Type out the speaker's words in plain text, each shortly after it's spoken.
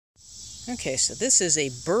Okay, so this is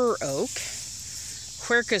a Bur Oak,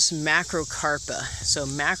 Quercus macrocarpa. So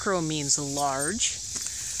macro means large,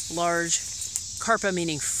 carpa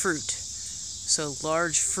meaning fruit. So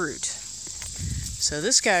large fruit. So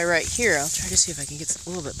this guy right here, I'll try to see if I can get a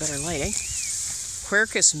little bit better lighting.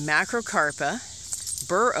 Quercus macrocarpa,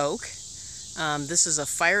 Bur Oak. This is a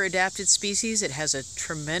fire-adapted species. It has a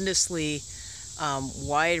tremendously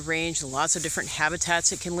wide range, lots of different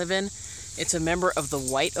habitats it can live in. It's a member of the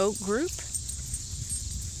white oak group.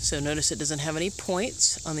 So notice it doesn't have any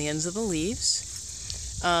points on the ends of the leaves.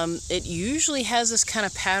 It usually has this kind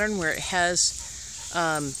of pattern where it has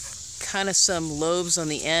kind of some lobes on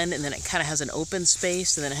the end, and then it kind of has an open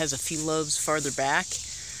space, and then it has a few lobes farther back.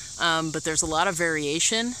 But there's a lot of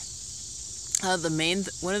variation. One of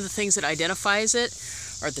the things that identifies it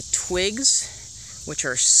are the twigs, which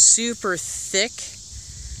are super thick,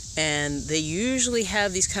 and they usually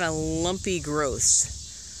have these kind of lumpy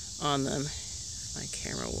growths on them. My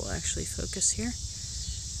camera will actually focus here.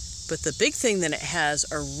 But the big thing that it has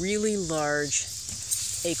are really large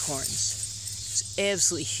acorns. It's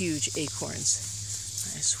absolutely huge acorns.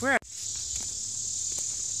 I swear.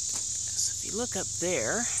 So if you look up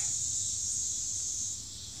there,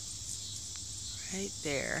 right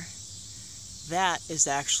there, that is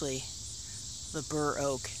actually the Bur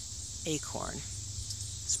Oak acorn.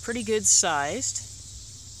 It's pretty good sized,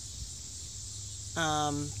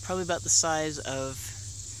 probably about the size of,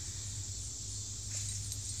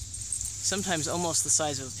 sometimes almost the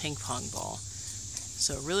size of a ping pong ball.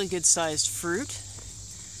 So really good sized fruit.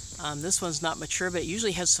 This one's not mature, but it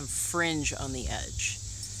usually has some fringe on the edge.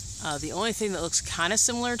 The only thing that looks kind of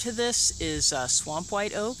similar to this is swamp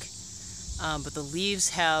white oak, but the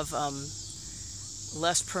leaves have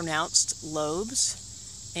less pronounced lobes.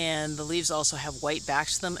 And the leaves also have white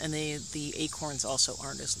backs to them, and the acorns also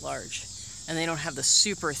aren't as large. And they don't have the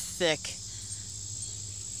super thick,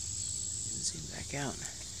 zoom back out,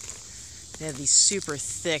 they have these super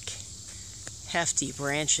thick, hefty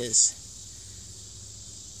branches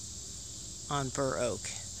on Bur Oak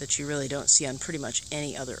that you really don't see on pretty much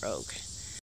any other oak.